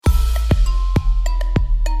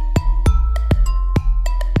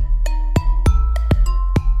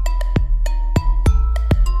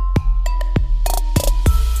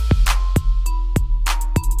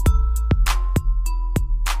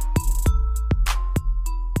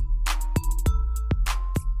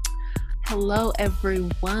Hello,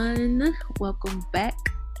 everyone. Welcome back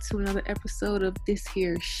to another episode of this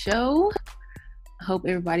here show. I hope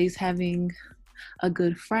everybody's having a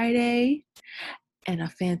good Friday and a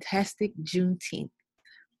fantastic Juneteenth.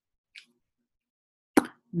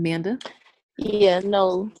 Amanda? Yeah,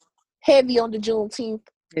 no. Heavy on the Juneteenth.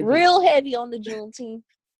 Real heavy on the Juneteenth.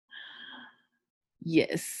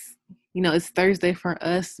 Yes. You know, it's Thursday for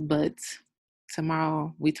us, but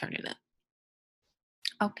tomorrow we turning up.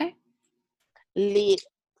 Okay. Lit.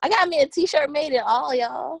 I got me a t-shirt made in all,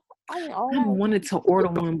 y'all. I wanted to order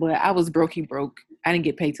one, but I was broke. I didn't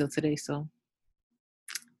get paid till today, so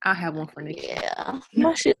I'll have one for next year. Yeah.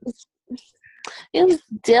 My shit was, it was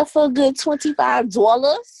definitely a good $25.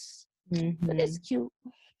 Mm-hmm. But it's cute.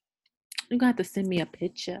 You're gonna have to send me a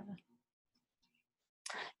picture.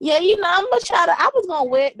 Yeah, you know, I'm gonna try to. I was gonna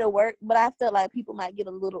wear it to work, but I felt like people might get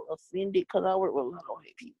a little offended because I work with a lot of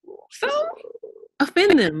white people. So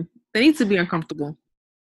offend them. They need to be uncomfortable.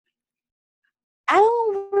 I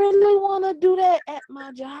don't really want to do that at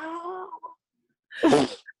my job. I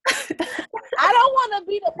don't want to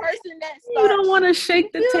be the person that starts. You don't want to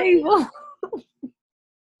shake the table.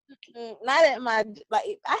 Not at my,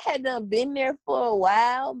 like, I had done been there for a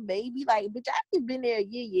while, maybe, like, bitch, I ain't been there a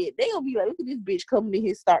year yet. They gonna be like, look at this bitch coming in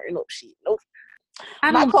here starting up shit. Nope.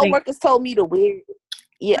 My coworkers told me to wear it.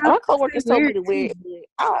 Yeah, my coworkers told me to wear it.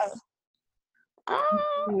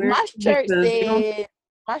 My shirt said,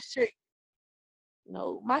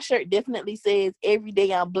 my shirt definitely says every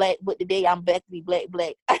day I'm black, but the day I'm black, be black.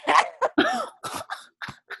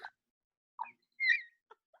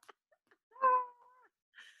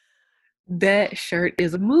 That shirt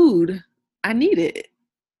is a mood. I need it.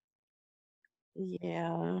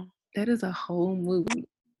 Yeah. That is a whole mood.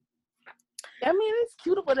 I mean, it's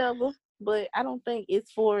cute or whatever, but I don't think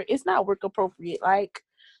it's not work appropriate. Like,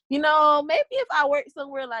 you know, maybe if I work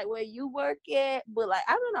somewhere like where you work at, but like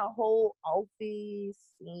I'm in a whole office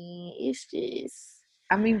and it's just.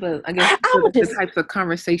 I mean, but I guess the types of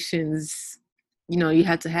conversations, you know, you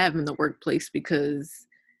have to have in the workplace because.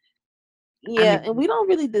 Yeah, and we don't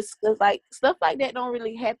really discuss, like, stuff like that don't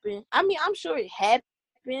really happen. I mean, I'm sure it happens.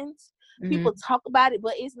 Mm-hmm. People talk about it,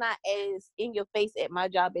 but it's not as in your face at my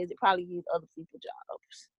job as it probably is other people's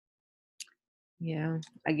jobs. Yeah,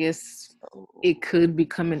 I guess it could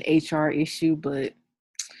become an HR issue, but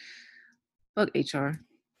fuck HR.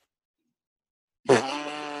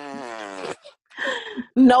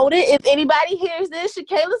 Noted. If anybody hears this,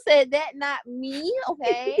 Shakayla said that, not me,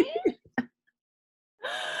 okay?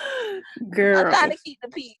 Girl. I'm trying to keep the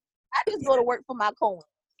peace. I just go to work for my coins.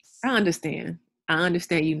 I understand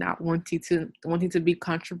you not wanting to be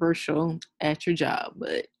controversial at your job,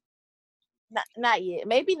 but not yet.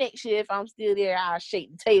 Maybe next year if I'm still there, I'll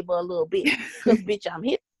shake the table a little bit because bitch, I'm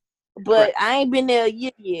here. But right. I ain't been there a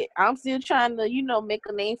year yet. I'm still trying to, you know, make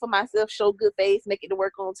a name for myself, show good face, make it to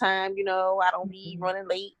work on time. You know, I don't be running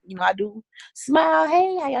late. You know, I do smile.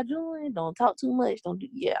 Hey, how y'all doing? Don't talk too much. Don't do.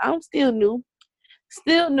 Yeah, I'm still new.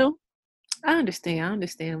 I understand.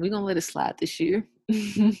 We're gonna let it slide this year.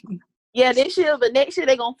 Yeah, this year, but next year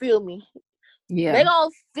they gonna feel me. Yeah, they gonna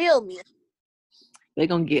feel me. They're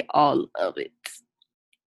gonna get all of it.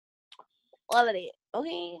 All of it.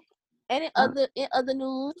 Okay. And in other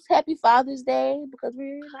news, happy Father's Day, because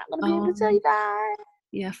we're not gonna be able to tell you guys.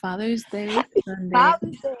 Yeah, Father's Day. Sunday.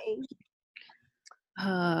 Father's Day.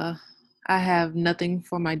 I have nothing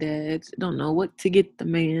for my dad. Don't know what to get the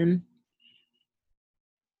man.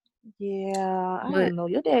 Yeah, I don't know.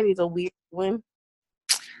 Your daddy's a weird one.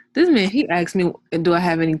 This man, he asked me, do I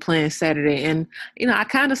have any plans Saturday? And, you know, I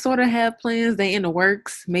kind of sort of have plans. They in the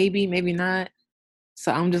works. Maybe, maybe not.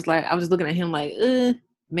 So I'm just like, I was just looking at him like,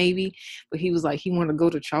 maybe. But he was like, he wanted to go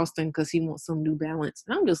to Charleston because he wants some New Balance.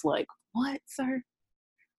 And I'm just like, what, sir?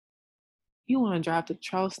 You want to drive to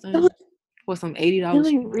Charleston for some $80? Do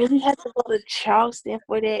you really have to go to Charleston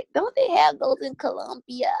for that? Don't they have those in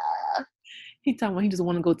Columbia? He talking about he just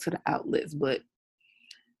want to go to the outlets, but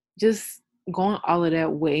just going all of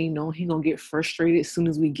that way, you know, he gonna get frustrated as soon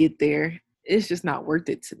as we get there. It's just not worth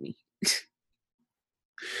it to me.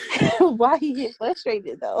 Why he get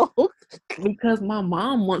frustrated though? Because my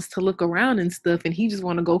mom wants to look around and stuff, and he just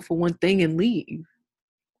want to go for one thing and leave.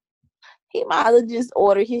 He might as well just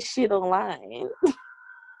order his shit online.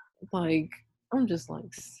 Like, I'm just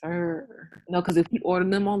like, sir. No, because if he order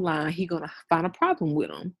them online, he gonna find a problem with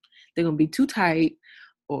them. They're gonna be too tight,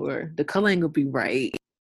 or the color ain't gonna be right,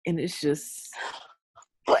 and it's just.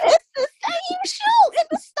 But it's the same shoe in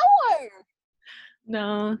the store.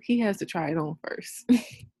 No, he has to try it on first.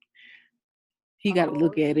 He got to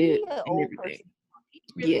look at it and everything. He's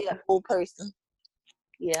really an old person.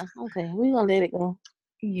 Yeah, okay. We're going to let it go.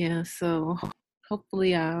 Yeah, so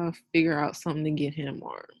hopefully I'll figure out something to get him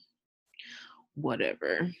or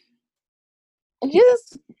whatever.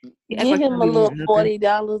 Just He act give like I him a be little want nothing.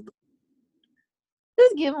 $40.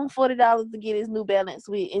 Just give him $40 to get his New Balance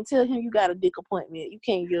with, and tell him you got a dick appointment. You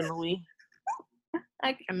can't get in the way.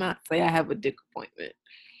 I cannot say I have a dick appointment.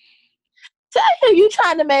 Tell him you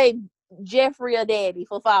trying to make Jeffrey a daddy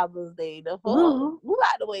for Father's Day. The fuck, move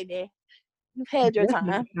out the way there. You've had your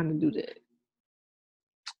Definitely time. trying to do that.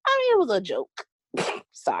 I mean, it was a joke.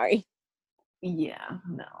 Sorry. Yeah,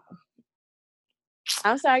 no.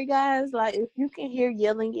 I'm sorry, guys. Like, if you can hear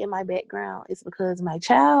yelling in my background, it's because my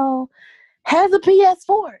child has a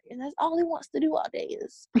PS4, and that's all he wants to do all day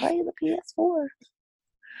is play the PS4.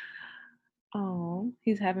 Oh,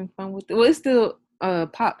 he's having fun with it. Well, it's still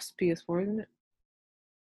Pop's PS4, isn't it?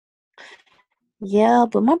 Yeah,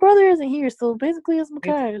 but my brother isn't here, so basically it's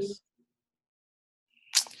Makai's.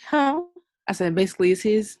 Huh? I said basically it's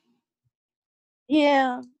his.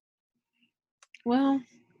 Yeah. Well,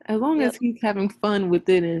 as long as he's having fun with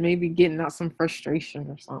it and maybe getting out some frustration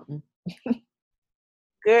or something.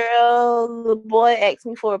 Girl, the boy asked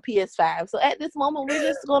me for a PS5. So at this moment, we're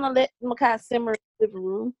just going to let Makai simmer in the living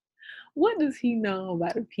room. What does he know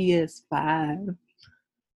about a PS5?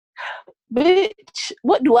 Bitch,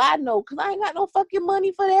 what do I know? Because I ain't got no fucking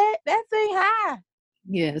money for that. That thing high.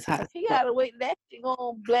 Yeah, it's hot. He got to wait that shit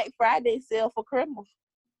on Black Friday sale for Christmas.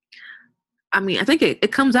 I mean, I think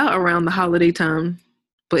it comes out around the holiday time,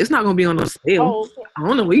 but it's not going to be on a sale. Oh, okay. I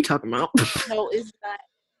don't know what you're talking about. No, it's not.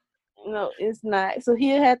 No, it's not. So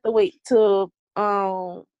he'll have to wait till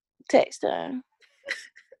tax time.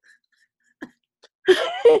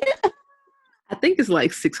 I think it's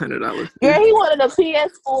like $600. Girl, he wanted a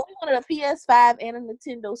PS4, he wanted a PS5 and a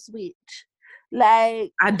Nintendo Switch.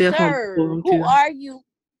 Like, I definitely sir, want who too. are you?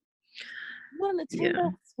 You want a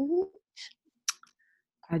Nintendo Switch?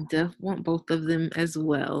 I definitely want both of them as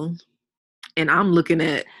well. And I'm looking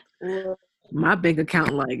at my bank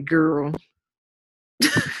account like, girl,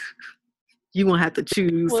 you won't have to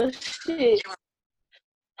choose. Well, shit.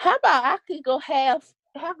 How about I could go half?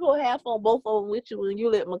 I'll go half on both of them with you, and you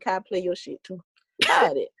let Makai play your shit too.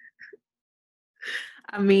 Got it.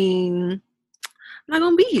 I mean, I'm not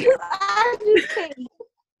gonna be here. I just can't.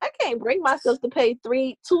 I can't bring myself to pay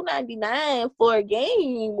 $2.99 for a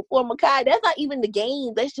game for Makai. That's not even the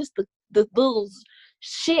game. That's just the little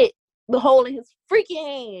shit, the hole in his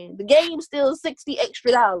freaking hand. The game's still $60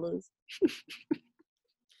 extra.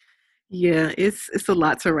 Yeah, it's a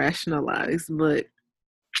lot to rationalize, but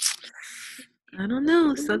I don't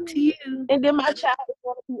know. It's up to you. And then my child is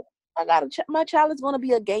gonna be. My child is gonna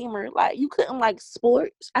be a gamer. Like, you couldn't like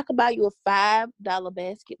sports. I could buy you a $5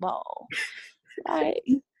 basketball. Like,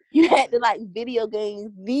 you had to like video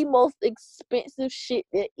games, the most expensive shit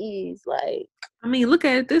that is. Like, I mean, look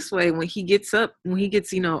at it this way: when he gets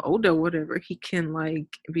older, whatever, he can like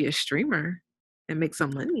be a streamer and make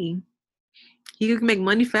some money. He can make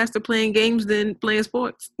money faster playing games than playing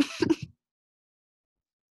sports.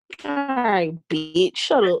 all right, bitch,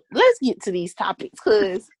 shut up. Let's get to these topics,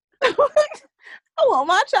 cause I want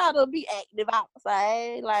my child to be active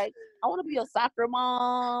outside. Like, I want to be a soccer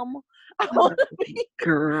mom. I want to be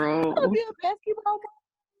a basketball mom.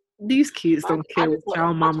 These kids don't care what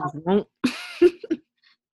y'all mamas want. They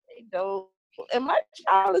don't. And my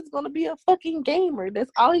child is gonna be a fucking gamer.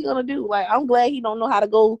 That's all he's gonna do. Like, I'm glad he don't know how to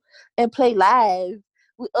go and play live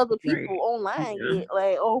with other people online yet.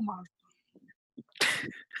 Like, oh my.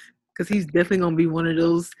 Because he's definitely gonna be one of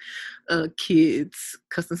those kids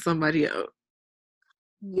cussing somebody out.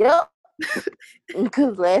 Yep.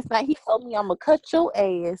 Because last night he told me I'm gonna cut your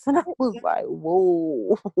ass, and I was like,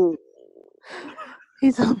 whoa.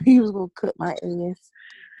 He told me he was gonna cut my ass.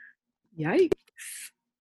 Yikes.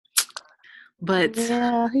 But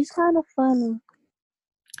yeah, he's kind of funny.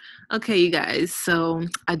 Okay, you guys. So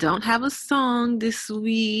I don't have a song this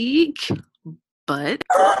week, but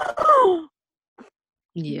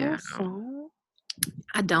yeah, no,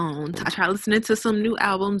 I don't. I tried listening to some new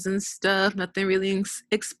albums and stuff. Nothing really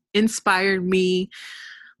inspired me,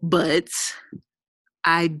 but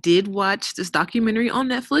I did watch this documentary on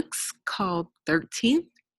Netflix called 13th.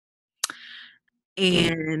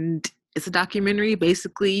 And it's a documentary.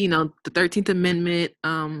 Basically, the 13th Amendment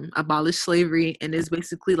abolished slavery, and it's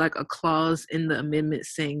basically like a clause in the amendment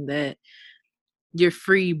saying that you're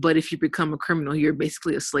free, but if you become a criminal, you're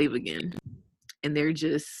basically a slave again. And they're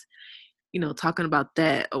just, talking about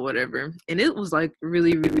that or whatever. And it was like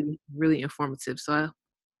really, really, really informative. So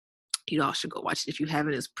you all should go watch it if you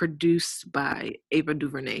haven't. It's produced by Ava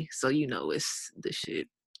DuVernay, so it's the shit.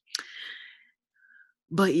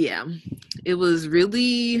 But yeah, it was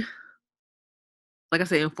really like I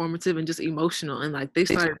said, informative and just emotional. And like they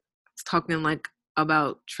started talking like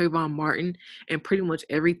about Trayvon Martin, and pretty much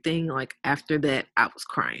everything like after that, I was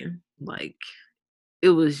crying. Like it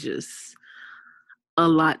was just a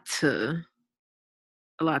lot to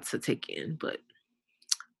take in. But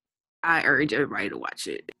I urge everybody to watch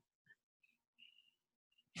it.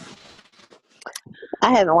 I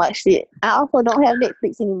haven't watched it. I also don't have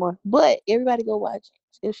Netflix anymore. But everybody go watch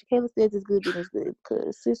it. If Kayla says it's good, then it's good.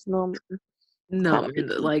 Because sis normally No, kind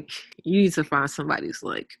of like you need to find somebody's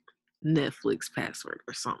like Netflix password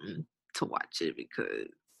or something to watch it because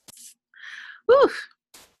whew,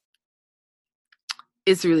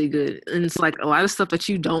 it's really good. And it's like a lot of stuff that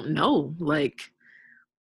you don't know. Like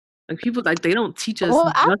people like they don't teach us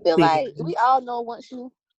Well, I feel nothing. like we all know once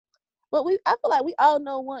you But I feel like we all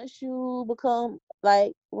know once you become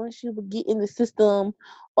once you get in the system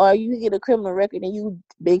or you get a criminal record and you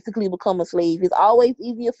basically become a slave, it's always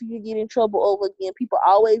easier for you to get in trouble over again. People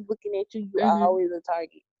are always looking at you. You're always a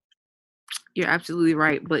target. You're absolutely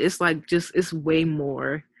right. But it's like it's way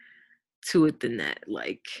more to it than that.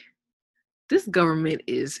 Like this government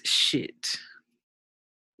is shit.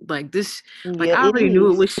 Like this, like Yeah, I it already knew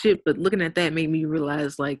it is. was shit, but looking at that made me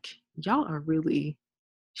realize like y'all are really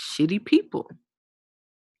shitty people.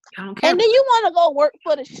 I don't care. And then you want to go work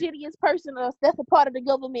for the shittiest person that's a part of the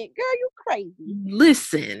government. Girl, you crazy.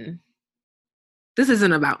 Listen, this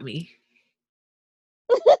isn't about me.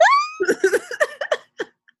 It's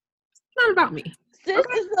not about me. Sis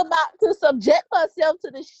is about to subject herself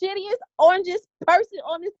to the shittiest, orangest person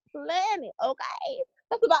on this planet, okay?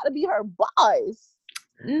 That's about to be her boss.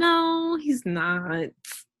 No, he's not.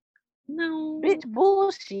 No. Bitch,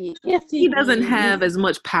 bullshit. Yes, He doesn't is. have as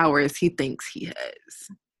much power as he thinks he has.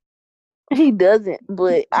 He doesn't,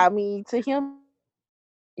 but I mean, to him,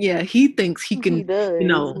 yeah, he thinks he can, he does.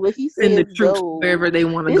 What he send the says troops goes. wherever they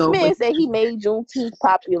want to This go. man said he made Juneteenth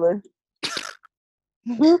popular.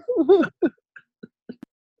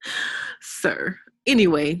 Sir.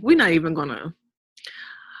 Anyway, we're not even gonna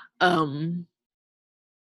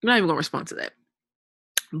respond to that.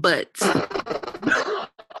 But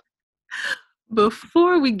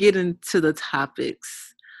before we get into the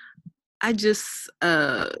topics, I just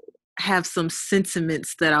have some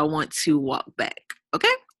sentiments that I want to walk back. Okay?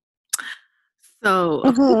 So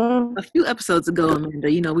a few episodes ago,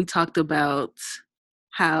 Amanda, we talked about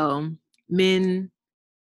how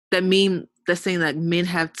that's saying that men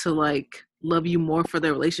have to like love you more for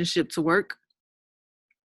their relationship to work.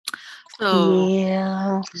 So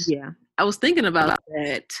yeah, I was thinking about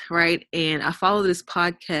that, right? And I follow this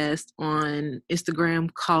podcast on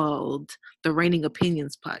Instagram called the Reigning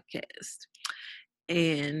Opinions Podcast.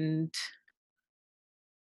 And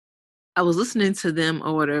I was listening to them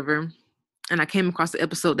or whatever, and I came across the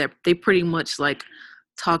episode that they pretty much like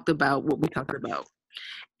talked about what we talked about.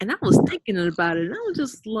 And I was thinking about it, and I was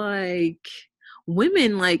just like,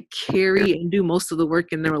 women like carry and do most of the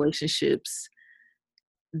work in their relationships.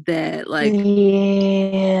 That like,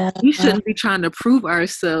 we shouldn't be trying to prove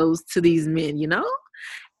ourselves to these men,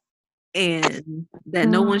 and that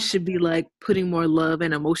no one should be like putting more love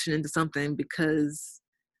and emotion into something because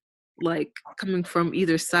like coming from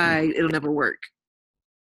either side, it'll never work.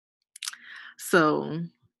 So,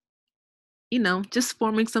 just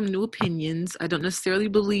forming some new opinions. I don't necessarily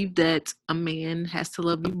believe that a man has to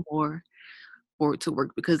love you more for it to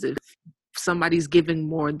work, because if somebody's giving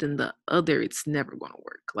more than the other, it's never going to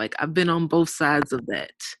work. Like I've been on both sides of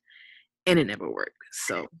that and it never worked.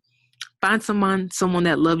 So find someone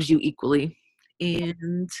that loves you equally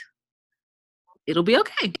and it'll be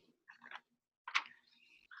okay.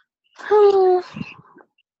 I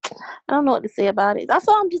don't know what to say about it. That's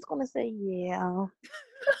all. I'm just gonna say yeah.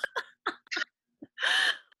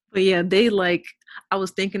 But yeah, I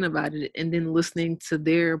was thinking about it and then listening to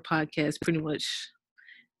their podcast. Pretty much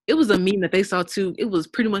it was a meme that they saw too. It was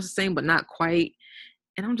pretty much the same but not quite,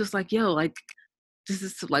 and I'm just like, yo, like this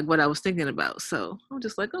is like what I was thinking about. So I'm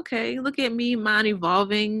just like, okay, look at me, mind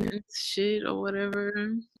evolving and shit or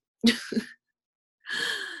whatever.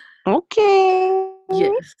 Okay.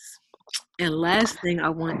 Yes. And last thing I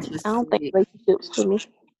want to say. I don't think relationships for me.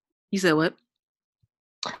 You said what?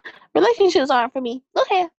 Relationships aren't for me.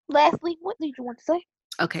 Okay. Lastly, what did you want to say?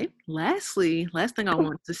 Okay. Last thing I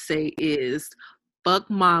want to say is fuck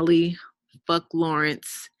Molly, fuck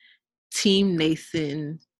Lawrence, Team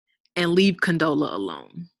Nathan, and leave Condola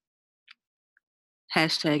alone.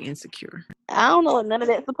 #insecure. I don't know what none of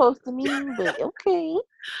that's supposed to mean, but okay.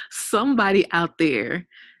 Somebody out there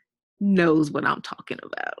knows what I'm talking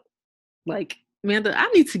about. Like, Amanda, I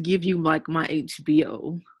need to give you like my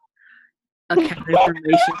HBO account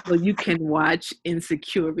information so you can watch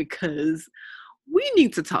Insecure, because We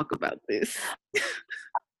need to talk about this.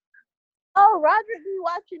 Oh, Roderick be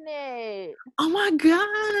watching it. Oh my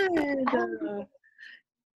God.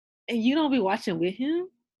 And you don't be watching with him?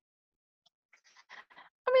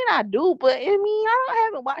 I mean, I do, but I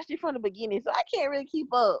haven't watched it from the beginning, so I can't really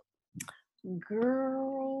keep up.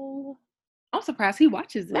 Girl. I'm surprised he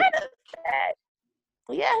watches it. Matter of fact,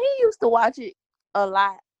 yeah, he used to watch it a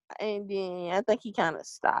lot, and then I think he kind of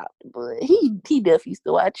stopped, but he definitely used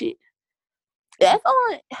to watch it. It's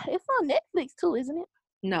on Netflix too, isn't it?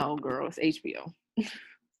 No, girl, it's HBO.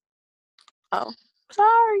 Oh,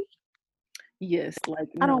 sorry. Yes, like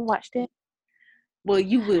I don't watch that. Well,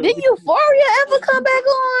 you will. Did Euphoria ever come back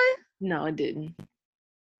on? No, it didn't.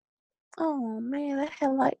 Oh man, I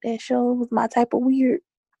had like that show. It was my type of weird.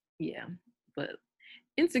 Yeah, but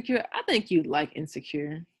Insecure, I think you'd like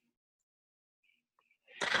Insecure.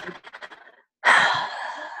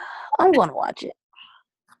 I'm gonna watch it.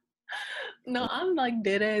 No, I'm like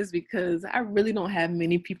dead ass because I really don't have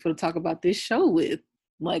many people to talk about this show with.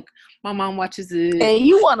 Like, my mom watches it. And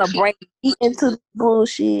you want to bring me into the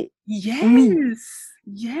bullshit. Yes.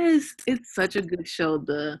 Yes. It's such a good show.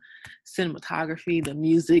 The cinematography, the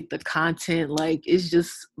music, the content, like, it's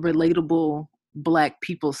just relatable Black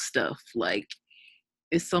people stuff. Like,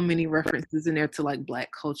 it's so many references in there to, like,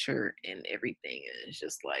 Black culture and everything. And it's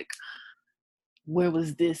just like, where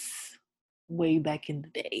was this way back in the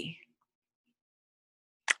day?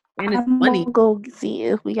 And it's funny. I'm gonna go see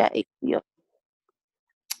if we got HBO.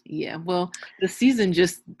 Yeah, well, the season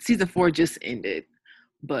 4 just ended,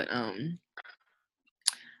 but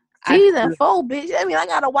season 4, bitch. I mean, I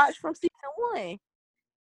gotta watch from season 1.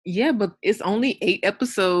 Yeah, but it's only 8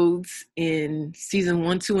 episodes in season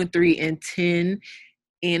 1, 2, and 3, and 10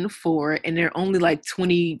 in 4, and they're only like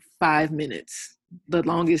 25 minutes. The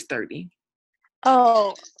longest 30.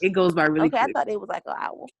 Oh, it goes by really quick. I thought it was like an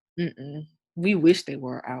hour. We wish they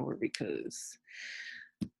were an hour because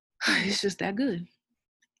it's just that good.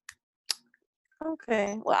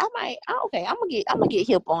 Okay. Well, I'm gonna get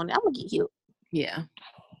hip on it. I'm gonna get hip. Yeah.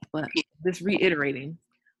 But just reiterating,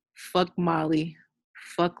 fuck Molly,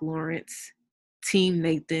 fuck Lawrence, Team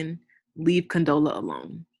Nathan, leave Condola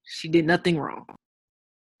alone. She did nothing wrong.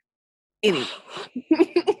 Anyway.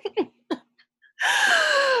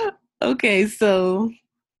 Okay, so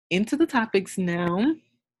into the topics now.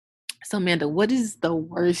 So, Amanda, what is the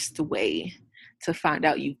worst way to find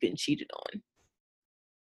out you've been cheated on?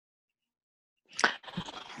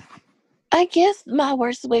 I guess my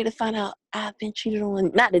worst way to find out I've been cheated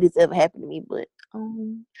on, not that it's ever happened to me, but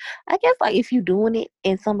I guess like if you doing it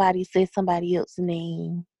and somebody says somebody else's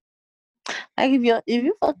name. Like if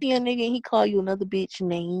you fucking a nigga and he call you another bitch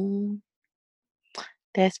name,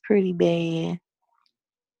 that's pretty bad.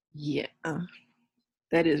 Yeah,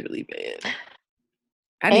 that is really bad.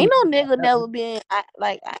 Ain't no nigga never been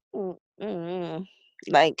like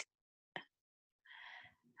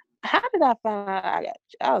how did I find out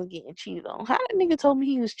I was getting cheated on? How did nigga told me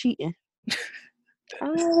he was cheating? I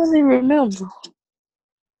don't really remember.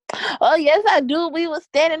 Oh yes, I do. We was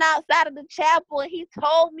standing outside of the chapel, and he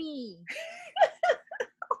told me.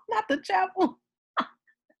 Not the chapel.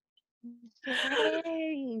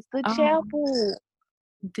 Yes, the chapel.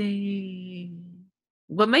 Dang.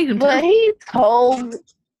 What made him? But he told me.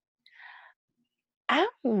 I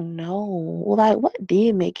don't know. Like, what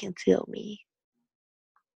did make him tell me?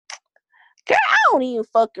 Girl, I don't even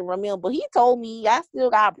fucking remember. He told me I still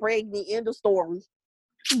got pregnant. End of story.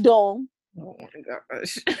 Dumb. Oh my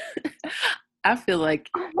gosh. I feel like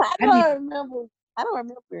I don't remember.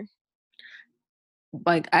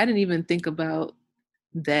 Like, I didn't even think about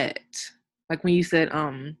that. Like when you said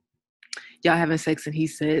y'all having sex and he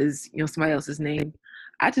says, somebody else's name.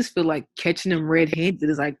 I just feel like catching him red-handed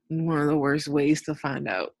is like one of the worst ways to find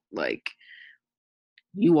out. Like,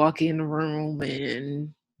 you walk in the room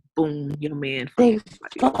and boom, your man fucking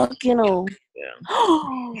him. Yeah.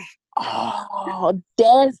 Oh,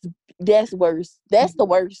 that's worse. That's the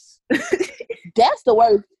worst. That's the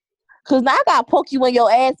worst. Cause now I gotta poke you in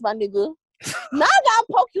your ass, my nigga. Now I gotta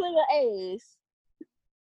poke you in your ass.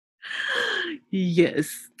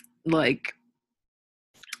 Yes. Like,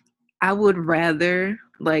 I would rather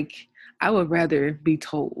be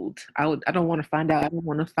told. I don't want to find out. I don't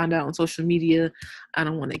want to find out on social media. I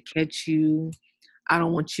don't want to catch you. I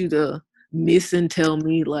don't want you to miss and tell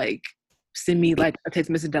me, like, send me like a text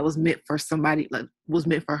message that was meant for somebody, like was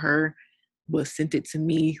meant for her, but sent it to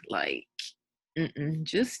me. Like,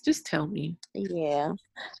 just tell me. Yeah.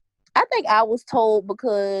 I think I was told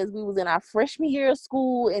because we was in our freshman year of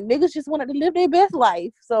school and niggas just wanted to live their best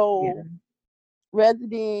life. So rather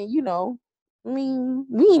than, we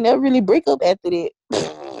ain't never really break up after that.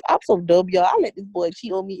 I'm so dumb, y'all. I let this boy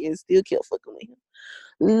cheat on me and still kept fucking with him.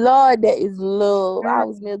 Lord, that is love. I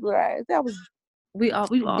was mesmerized. That was we've all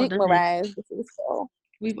done it. dickmerized. It's called.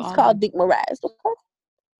 We've It's all called done it. dickmerized. Okay.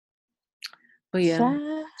 But yeah,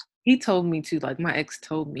 Child. he told me to, like, my ex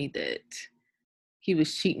told me that he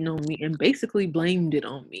was cheating on me and basically blamed it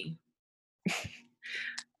on me.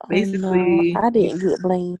 Basically, no, I didn't get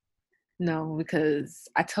blamed. no, because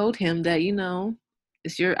I told him that, you know,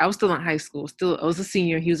 I was still in high school, I was a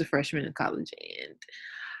senior, he was a freshman in college, and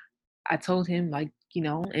I told him, like, you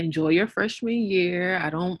know, enjoy your freshman year. I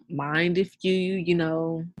don't mind if you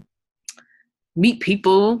know, meet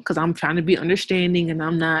people, because I'm trying to be understanding and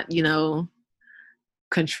I'm not, you know,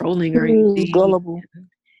 controlling or anything. Gullible.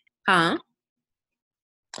 Huh?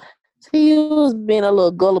 See, you was being a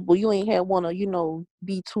little gullible. You ain't had wanna,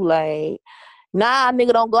 be too like, nah,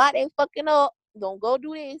 nigga, don't go out there fucking up. Don't go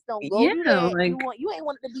do this. Don't go Yeah, do that. like, You ain't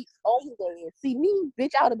wanted to be on his ass. See me,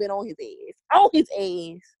 bitch, I would have been on his ass. On his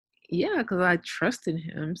ass. yeah, because I trusted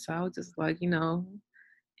him. So I was just like, you know,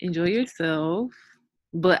 enjoy yourself.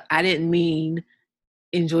 But I didn't mean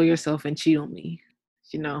enjoy yourself and cheat on me,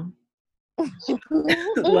 you know?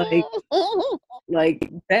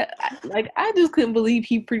 like that, like, I just couldn't believe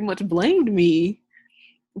he pretty much blamed me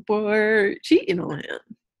for cheating on him.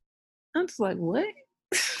 I'm just like, what?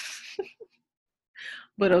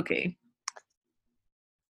 But okay.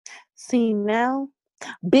 See now,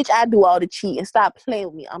 bitch, I do all the cheating. Stop playing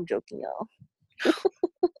with me. I'm joking, y'all.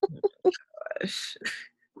 Gosh.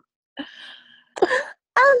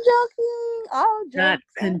 I'm joking. All jokes. Not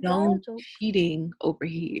condone cheating over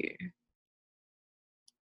here.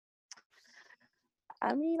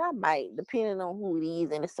 I mean, I might, depending on who it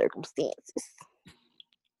is and the circumstances.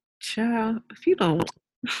 Child, if you don't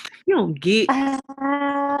get, I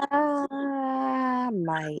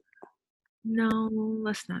might. no,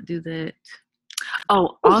 let's not do that.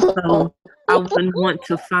 Oh, also, I wouldn't want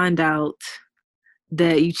to find out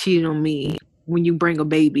that you cheated on me when you bring a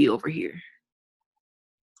baby over here.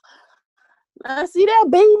 I see that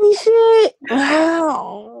baby shit.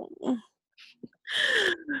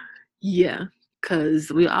 Yeah,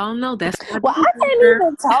 because we all know that's not. Well, I can't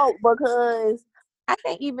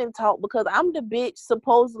even talk because I'm the bitch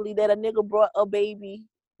supposedly that a nigga brought a baby.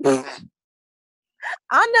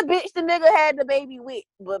 I'm the bitch the nigga had the baby with.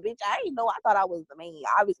 But bitch, I ain't know. I thought I was the main.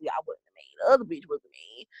 Obviously, I wasn't the main. The other bitch was the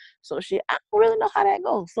main. So shit, I don't really know how that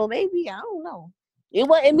goes. So maybe, I don't know. It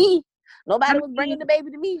wasn't me. Nobody was bringing the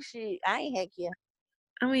baby to me. Shit, I ain't heck yeah.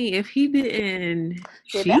 I mean, if he didn't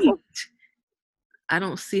cheat, I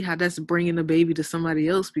don't see how that's bringing the baby to somebody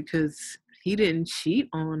else because he didn't cheat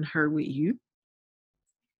on her with you.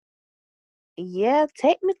 Yeah,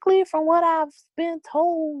 technically, from what I've been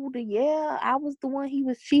told, yeah, I was the one he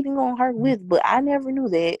was cheating on her with, but I never knew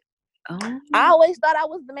that. Oh. I always thought I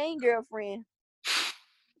was the main girlfriend.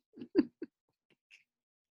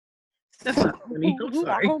 That's not funny. I'm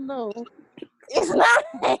sorry. I don't know. It's not.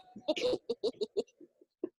 I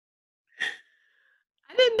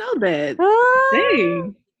didn't know that.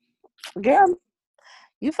 Dang. Girl,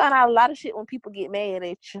 you find out a lot of shit when people get mad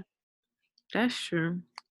at you. That's true.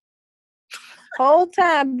 Whole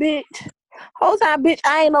time, bitch,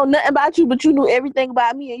 I ain't know nothing about you, but you knew everything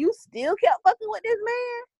about me, and you still kept fucking with this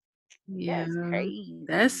man. Yeah, that's crazy.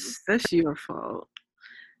 That's your fault.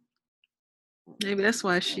 Maybe that's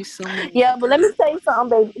why she's so mad. Yeah, but let me tell you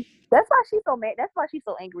something, baby. That's why she's so mad. That's why she's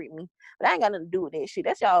so angry at me. But I ain't got nothing to do with that shit.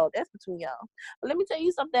 That's y'all. That's between y'all. But let me tell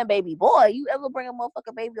you something, baby boy. You ever bring a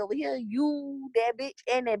motherfucking baby over here, you, that bitch,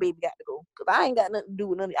 and that baby got to go. Because I ain't got nothing to do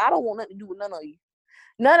with none of you. I don't want nothing to do with none of you.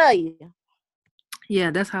 None of you. Yeah,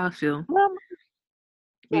 that's how I feel. What I'm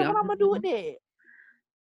going to do with that?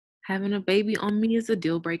 Having a baby on me is a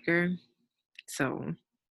deal breaker. So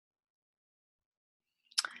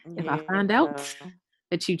if I find out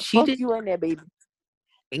that you cheated, fuck you and that baby,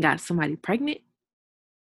 and got somebody pregnant,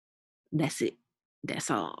 that's it. That's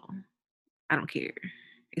all. I don't care.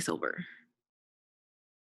 It's over.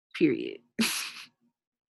 Period.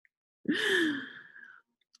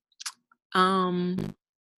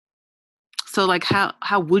 So like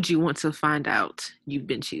how would you want to find out you've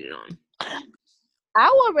been cheated on? I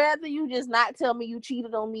would rather you just not tell me you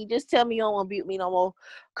cheated on me. Just tell me you don't want to be with me no more.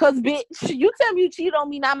 Cause bitch, you tell me you cheated on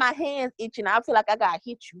me, now my hands itching. I feel like I gotta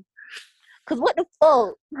hit you. Cause what the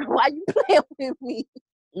fuck? Why you playing with me?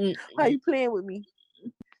 Why you playing with me?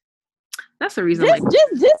 That's the reason.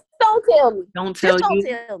 Just don't tell me. Don't tell just you.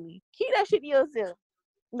 Don't tell me. Keep that shit to yourself.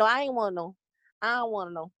 No, I ain't want to know. I don't want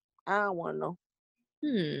to know. I don't want to know.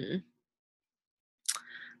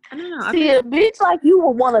 I don't know. See, a bitch like you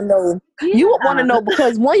would want to know. Yeah. You would want to know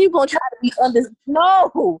because one, you gonna try to be under.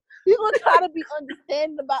 No, You gonna try to be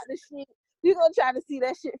understanding about the shit. You gonna try to see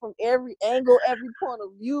that shit from every angle, every point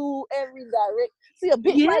of view, every direct. See a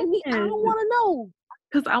bitch like me, I don't want to know.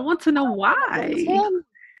 Because I want to know why. Tell me.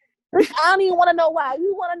 I don't even want to know why.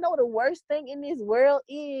 You want to know the worst thing in this world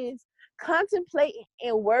is contemplating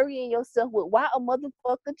and worrying yourself with why a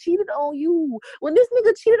motherfucker cheated on you. When this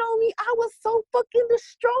nigga cheated on me, I was so fucking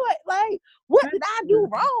destroyed. Like, what did I do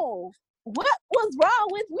wrong? What was wrong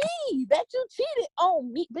with me that you cheated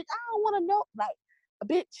on me? Bitch, I don't want to know. Like,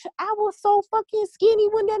 bitch, I was so fucking skinny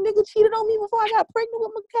when that nigga cheated on me before I got pregnant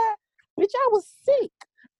with my cat. Bitch, I was sick.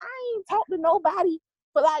 I ain't talked to nobody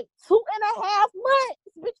for like 2.5 months.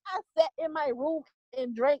 Bitch, I sat in my room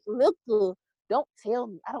and drank liquor. Don't tell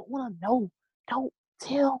me. I don't want to know. Don't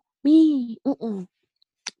tell me.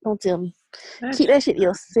 Don't tell me. Keep that shit to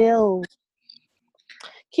yourself.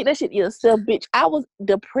 Keep that shit to yourself, bitch. I was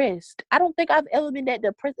depressed. I don't think I've ever been that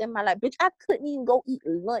depressed in my life. Bitch, I couldn't even go eat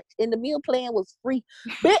lunch. And the meal plan was free.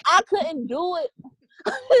 Bitch, I couldn't do it.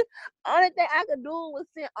 Only thing I could do was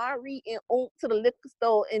send Henri and to the liquor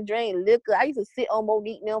store and drink liquor. I used to sit on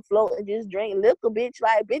Monique and float and just drink liquor, bitch.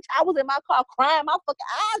 Like, bitch, I was in my car crying my fucking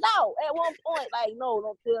eyes out at one point. Like, no,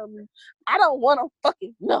 don't tell me. I don't want to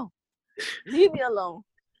fucking know. Leave me alone.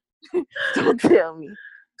 Don't tell me.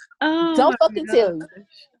 Don't fucking tell me.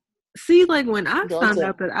 See, like when I found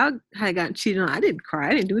out that I had gotten cheated on, I didn't cry.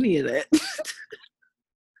 I didn't do any of that.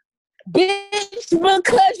 Bitch,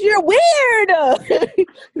 because you're weird.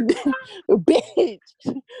 Bitch,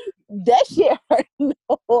 that shit hurt. No,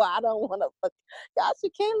 I don't want to fuck. Y'all,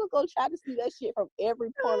 Kayla gonna try to see that shit from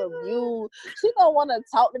every point of view. She gonna want to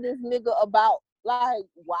talk to this nigga about like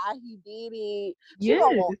why he did it. She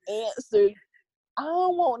don't want answers. I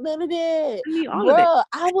don't want none of that. Bruh,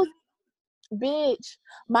 I was, bitch,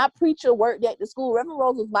 my preacher worked at the school. Reverend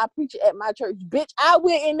Rose was my preacher at my church. Bitch, I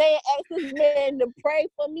went in there and asked this man to pray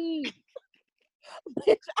for me.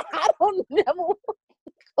 Bitch, I don't never want to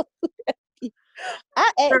go through that.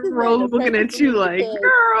 I asked this man to pray looking at you like,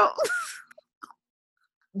 girl.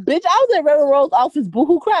 Bitch, I was at Reverend Rose's office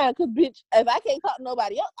boohoo crying because, bitch, if I can't talk to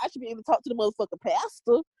nobody else, I should be able to talk to the motherfucking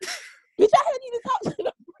pastor. Bitch, I hadn't even talked to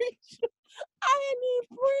the preacher. I hadn't even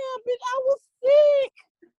prayed, bitch. I was sick.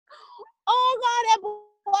 Oh, God, that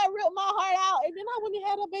boy ripped my heart out. And then I went and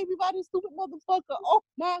had a baby by this stupid motherfucker. Oh,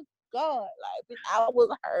 my God. Like, bitch, I was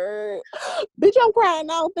hurt. Bitch, I'm crying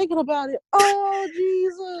now thinking about it. Oh,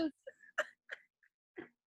 Jesus.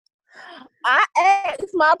 I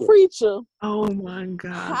asked my preacher. Oh, my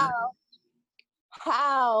God.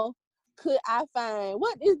 How could I find,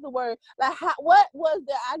 what is the word? Like, what was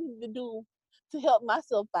that I needed to do to help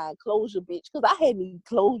myself find closure, bitch? Because I had need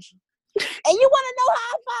closure. And you want to know how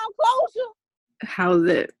I found closure? How's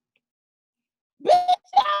it?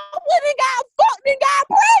 Bitch, I went and got fucked and got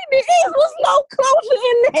pregnant. It was no closure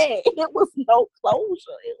in there. It was no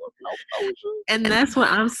closure. And that's what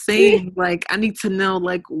I'm saying. Like, I need to know,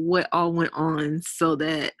 like, what all went on so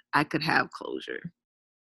that I could have closure.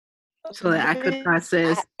 So that I could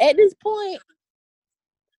process. At this point,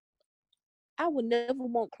 I would never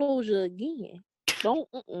want closure again. Don't,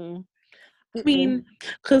 I mean,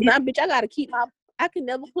 because now, bitch, I gotta keep I can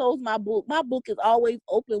never close my book. My book is always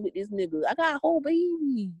open with this nigga. I got a whole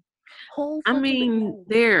baby. Baby.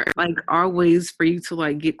 There like are ways for you to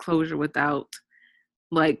like get closure without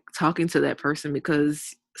like talking to that person,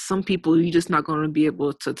 because some people you're just not going to be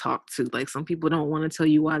able to talk to. Like some people don't want to tell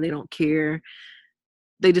you why they don't care.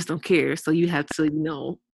 They just don't care. So you have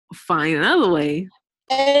to, find another way.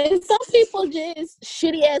 And some people just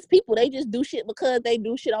shitty ass people. They just do shit because they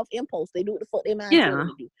do shit off impulse. They do what the fuck their mind tell them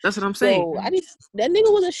to do. That's what I'm saying. So that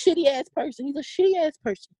nigga was a shitty ass person. He's a shitty ass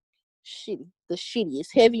person. Shitty. The shittiest.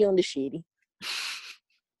 Heavy on the shitty.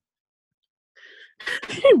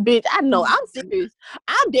 Bitch, I know. I'm serious.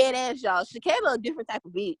 I'm dead ass, y'all. Shakayla a different type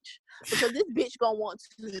of bitch. Because this bitch gonna want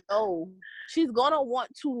to know. She's gonna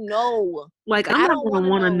want to know. Like, I'm not gonna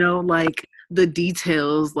want to know, like, the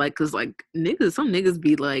details. Like, because, like, some niggas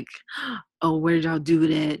be like, oh, where did y'all do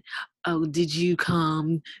that? Oh, did you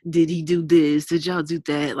come? Did he do this? Did y'all do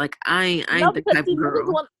that? Like, I ain't the type of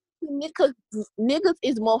girl. Because niggas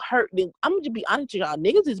is more hurt than, I'm gonna just be honest with y'all,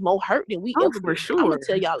 niggas is more hurt than we ever for been. sure. I'm gonna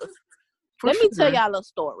tell y'all Let me tell y'all a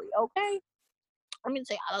story, okay? Let me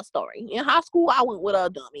tell y'all a story. In high school, I went with a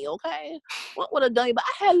dummy, okay? Went with a dummy, but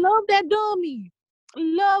I had loved that dummy.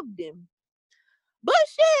 Loved him. But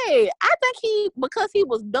shit, I think because he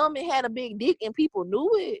was dumb and had a big dick and people knew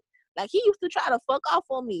it, like he used to try to fuck off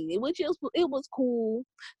on me, which it was cool.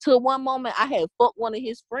 Till one moment I had fucked one of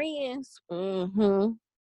his friends.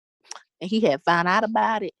 and he had found out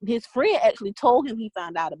about it. His friend actually told him he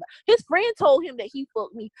found out about it. His friend told him that he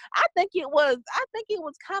fucked me. I think it was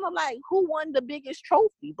kind of like who won the biggest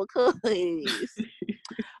trophy, because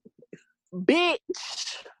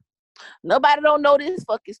bitch, nobody don't know this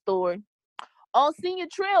fucking story. On senior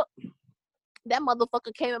trip, that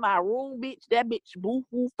motherfucker came in my room, bitch. That bitch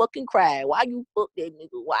boo-hoo fucking cried. Why you fuck that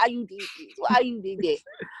nigga? Why you did this? Why you did that?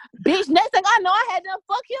 Bitch, next thing I know, I had to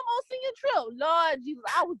fuck him on senior trip. Lord Jesus,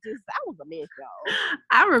 I was a mess, y'all.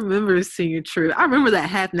 I remember senior trip. I remember that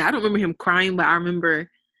happening. I don't remember him crying, but I remember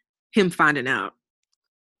him finding out.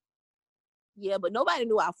 Yeah, but nobody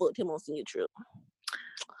knew I fucked him on senior trip.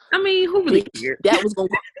 I mean, who really cared? That was gonna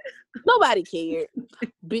nobody cared.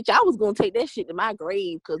 Bitch, I was gonna take that shit to my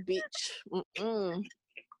grave, cause bitch.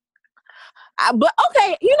 But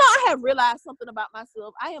okay, I have realized something about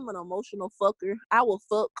myself. I am an emotional fucker. I will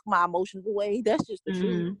fuck my emotions away. That's just the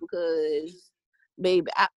truth, because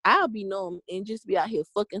baby, I'll be numb and just be out here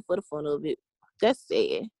fucking for the fun of it. That's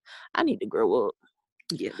sad. I need to grow up.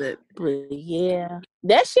 Yeah, but yeah,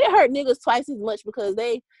 that shit hurt niggas twice as much, because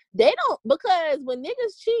they don't, because when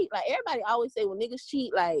niggas cheat, like everybody always say, when niggas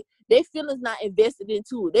cheat, like their feelings not invested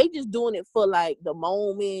into it. They just doing it for like the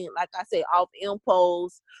moment, like I say, off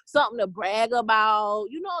impulse, something to brag about.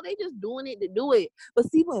 They just doing it to do it.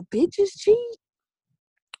 But see, when bitches cheat,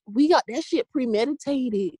 we got that shit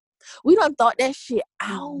premeditated. We done thought that shit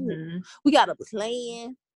out. We got a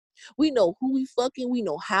plan. We know who we fucking. We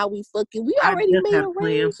know how we fucking. We already made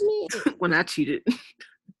arrangements. When I cheated.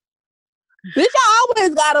 Bitch, I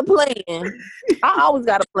always got a plan. I always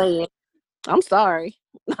got a plan. I'm sorry.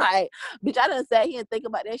 Like, bitch, I done sat here and think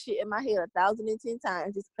about that shit in my head 1,010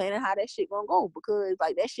 times, just planning how that shit gonna go, because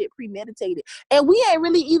like that shit premeditated. And we ain't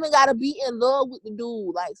really even gotta be in love with the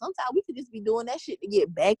dude. Like, sometimes we could just be doing that shit to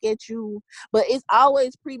get back at you. But it's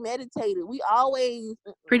always premeditated. We always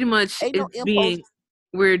pretty much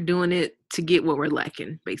we're doing it to get what we're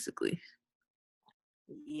lacking, basically.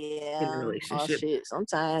 Yeah. In a relationship. Oh shit.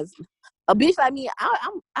 Sometimes a bitch like me,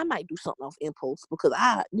 I might do something off impulse, because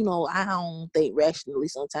I don't think rationally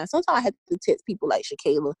sometimes. Sometimes I have to text people like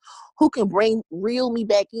Shakayla, who can reel me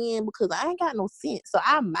back in, because I ain't got no sense. So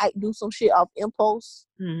I might do some shit off impulse.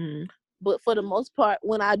 But for the most part,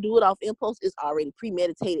 when I do it off impulse, it's already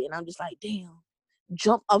premeditated, and I'm just like, damn,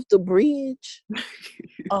 jump off the bridge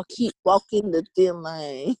or keep walking the thin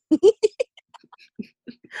line.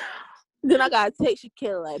 Then I gotta text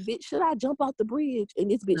Shakayla like, bitch, should I jump off the bridge?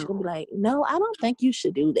 And this bitch gonna be like, no, I don't think you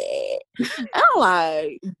should do that. And I'm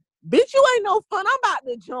like, bitch, you ain't no fun. I'm about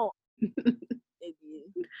to jump.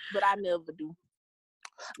 But I never do.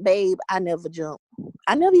 Babe, I never jump.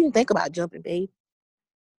 I never even think about jumping, babe.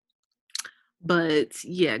 But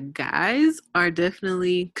yeah, guys are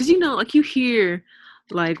definitely, because like you hear,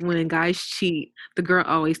 like when guys cheat, the girl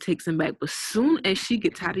always takes him back. But soon as she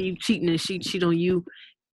gets tired of you cheating and she cheat on you,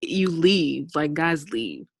 you leave. Like, guys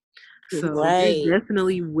leave. So they're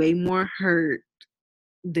definitely way more hurt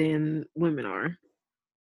than women are.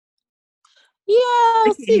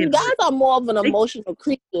 Yeah, see, guys are more of an emotional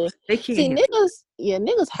creature. See,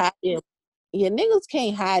 niggas hide them. Yeah, niggas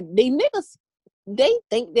can't hide. They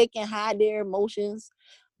think they can hide their emotions,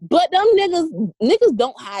 but them niggas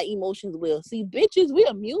don't hide emotions well. See, bitches, we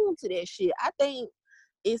immune to that shit. I think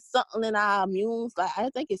it's something in our immunes. Like, I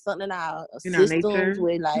think it's something in our systems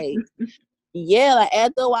where, like, yeah, like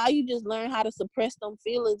after a while, you just learn how to suppress them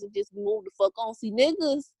feelings and just move the fuck on. See,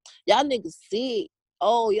 y'all niggas sick.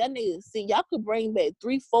 Oh, y'all niggas see, y'all could bring back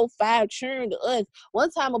 3, 4, 5 children to us.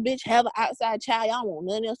 One time a bitch have an outside child, y'all want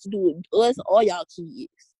nothing else to do with us or y'all kids.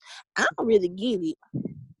 I don't really get it.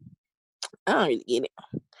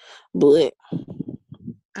 But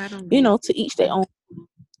I don't to each their own.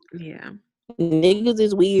 Yeah. Niggas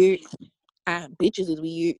is weird. Bitches is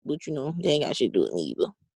weird, but they ain't got shit to do with me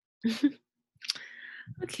either.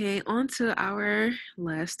 Okay, on to our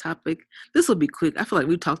last topic. This will be quick. I feel like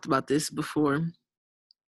we talked about this before.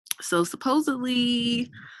 So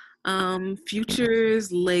supposedly,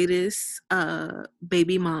 Future's latest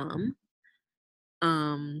baby mom,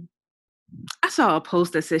 I saw a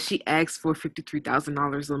post that says she asked for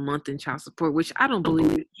 $53,000 a month in child support, which I don't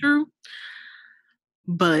believe is true.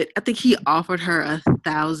 But I think he offered her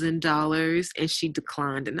 $1,000 and she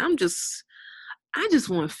declined. And I just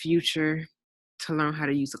want Future to learn how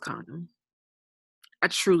to use a condom. I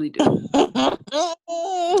truly do.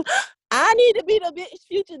 I need to be the bitch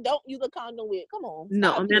Future don't use a condom with. Come on.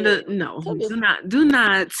 No, Amanda, no. Do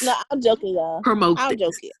not. No, I'm joking, y'all. I'm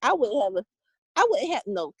joking. I wouldn't have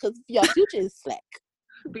no, because your Future is slack.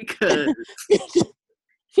 Because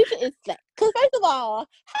Future is slack. Because first of all,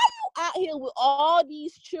 how you out here with all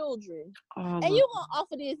these children, all and you gonna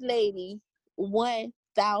offer this lady $1,000.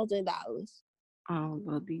 All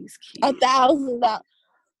of these kids. $1,000.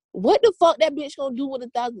 What the fuck that bitch gonna do with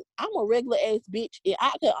 $1,000? I'm a regular ass bitch, and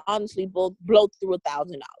I can honestly blow through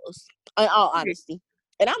 $1,000. In all honesty,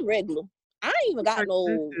 and I'm regular. I ain't even got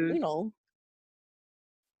no, you know.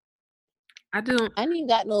 I ain't even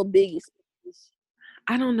got no big expenses.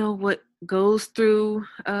 I don't know what goes through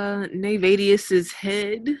Nayvadius's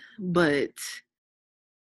head, but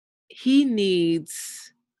he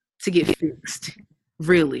needs to get fixed,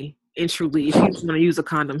 really and truly. If he's going to use a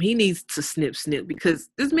condom, he needs to snip, because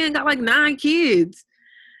this man got like 9 kids.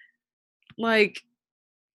 Like,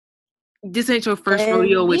 this ain't your first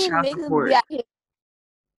rodeo with child support.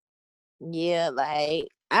 Yeah, like,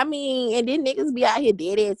 I mean, and then niggas be out here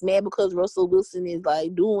dead ass mad because Russell Wilson is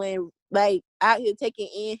like doing, like, out here taking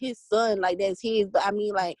in his son, like that's his. But I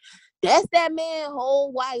mean, like, that's that man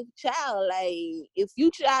whole wife child. Like, if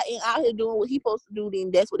Future out here doing what he supposed to do,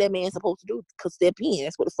 then that's what that man's supposed to do. Cause step in.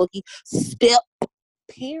 That's what the fuck he step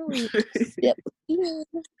in.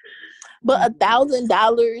 But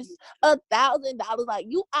 $1,000, like,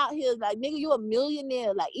 you out here, like, nigga, you a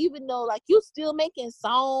millionaire. Like, even though, like, you still making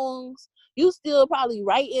songs, you still probably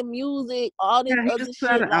writing music, all this other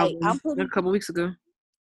shit. Like, I'm pretty a couple weeks ago.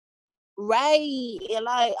 Right. And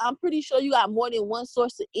like, I'm pretty sure you got more than one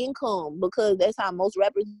source of income, because that's how most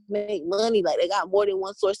rappers make money. Like, they got more than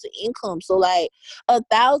one source of income. So like,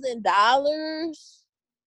 $1,000,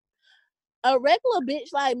 a regular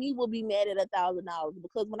bitch like me will be mad at $1,000,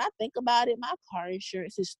 because when I think about it, my car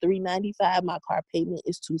insurance is $395, my car payment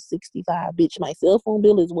is $265. Bitch, my cell phone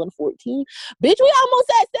bill is $114. Bitch, we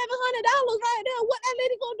almost at $700 right now. What that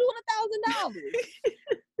lady gonna do with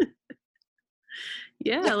 $1,000?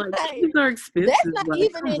 Yeah, like, things are expensive. That's not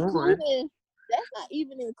even including. That's not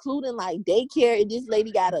even including like daycare. If this lady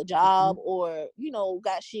got a job, or, you know,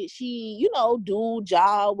 got shit, she, you know, do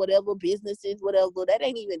job, whatever, businesses, whatever. That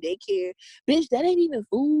ain't even daycare. Bitch, that ain't even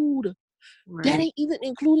food. Right. That ain't even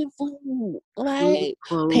including food. Like,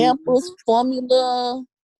 Pampers, formula.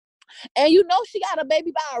 And you know she got a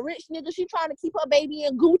baby by a rich nigga. She trying to keep her baby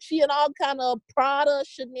in Gucci and all kind of Prada,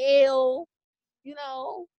 Chanel, you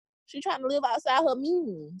know. She trying to live outside her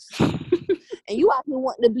means. And you out here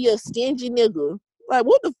wanting to be a stingy nigga. Like,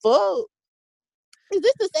 what the fuck? Is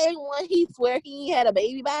this the same one he swear he had a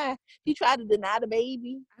baby by? He tried to deny the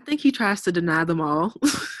baby? I think he tries to deny them all.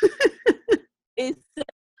 Except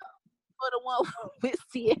for the one with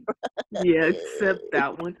Sierra. Yeah, except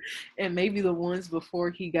that one. And maybe the ones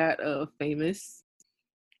before he got famous.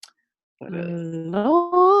 But,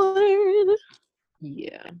 Lord.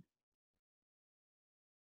 Yeah.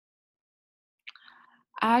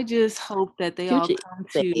 I just hope that they all come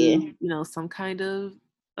to, you know, some kind of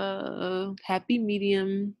happy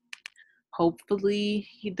medium. Hopefully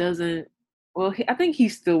he doesn't. Well, I think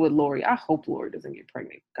he's still with Lori. I hope Lori doesn't get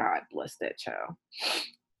pregnant. God bless that child.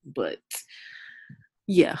 But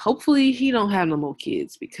yeah, hopefully he don't have no more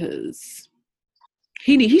kids, because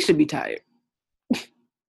he should be tired.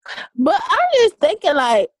 But I'm just thinking,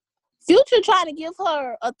 like, Future trying to give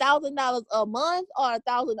her $1,000 a month or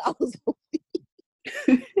 $1,000 a week?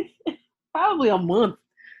 Probably a month.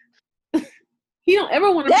 He don't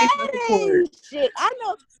ever want to pay for it. Shit. I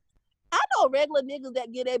know regular niggas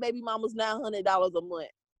that get their baby mamas $900 a month.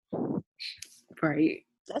 Right.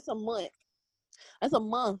 That's a month. That's a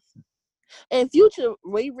month. And Future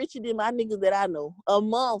way richer than my niggas that I know. A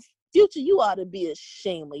month. Future, you ought to be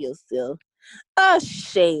ashamed of yourself.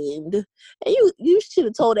 Ashamed. And you should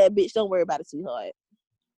have told that bitch, don't worry about it, sweetheart.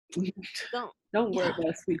 Don't worry about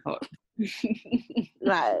it, sweetheart.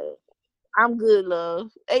 Like, I'm good,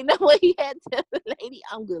 love. Ain't no way he had to tell the lady,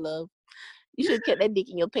 I'm good, love. You should have kept that dick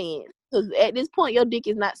in your pants. Because at this point, your dick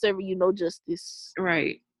is not serving you no justice.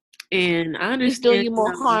 Right. And I understand. It's doing you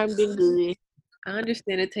more harm than good. I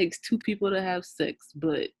understand it takes 2 people to have sex,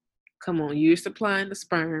 but come on, you're supplying the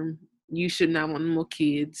sperm. You should not want more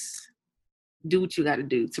kids. Do what you got to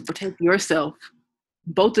do to protect yourself.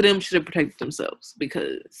 Both of them should have protected themselves,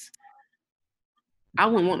 because I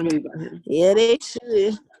wouldn't want to be by him. Yeah, they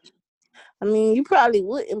should. I mean, you probably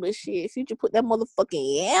wouldn't, but shit, if you just put that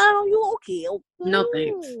motherfucking on you, okay. No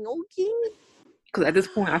thanks. Okay. Because at this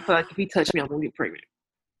point, I feel like if he touched me, I'm going to get pregnant.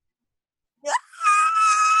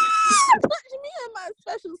 Put me in my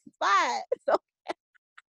special spot. So.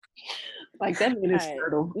 Like, that man is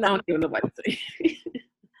fertile. No. I don't care what nobody say.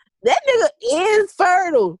 That nigga is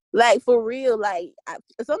fertile. Like, for real. Like,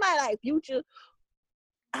 somebody like Future,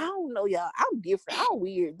 I don't know, y'all. I'm different. I'm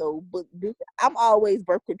weird, though. But I'm always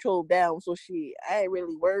birth control down. So, shit, I ain't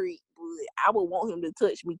really worried. But I would want him to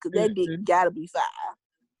touch me, because that dick gotta be fire.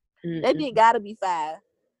 That didn't gotta be 5.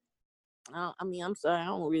 I mean, I'm sorry, I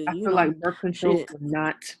don't really, I feel like birth control would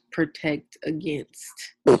not protect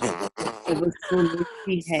against. He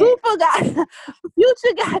had. Super guy,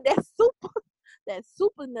 Future got that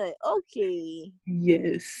super nut. Okay.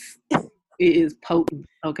 Yes, it is potent.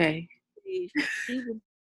 Okay. She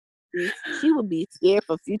would be scared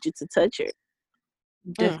for Future to touch her.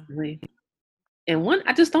 Definitely. And one,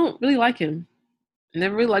 I just don't really like him.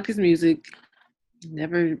 Never really liked his music.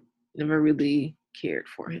 Never really cared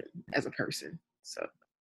for him as a person. So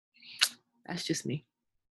that's just me.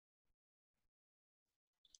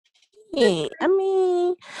 Yeah, I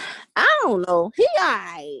mean, I don't know. He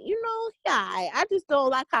alright, I just don't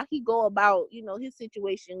like how he go about, his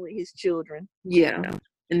situation with his children. Yeah,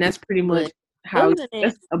 and that's pretty much how.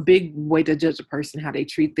 That's a big way to judge a person, how they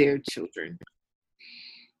treat their children.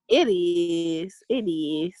 It is.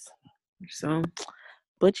 So,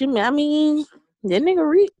 but I mean, that nigga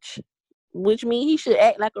rich, which means he should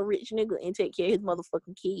act like a rich nigga and take care of his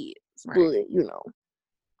motherfucking kids. Right. But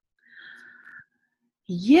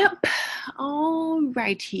Yep.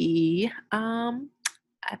 Alrighty.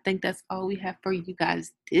 I think that's all we have for you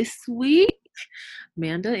guys this week.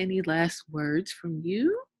 Amanda, any last words from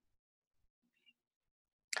you?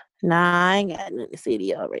 Nah, I ain't got nothing to say to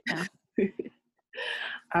y'all right now.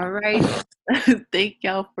 All right. Thank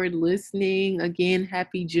y'all for listening. Again,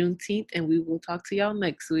 happy Juneteenth, and we will talk to y'all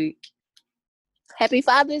next week. Happy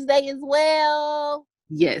Father's Day as well.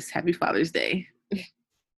 Yes, happy Father's Day.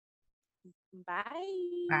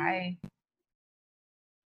 Bye. Bye.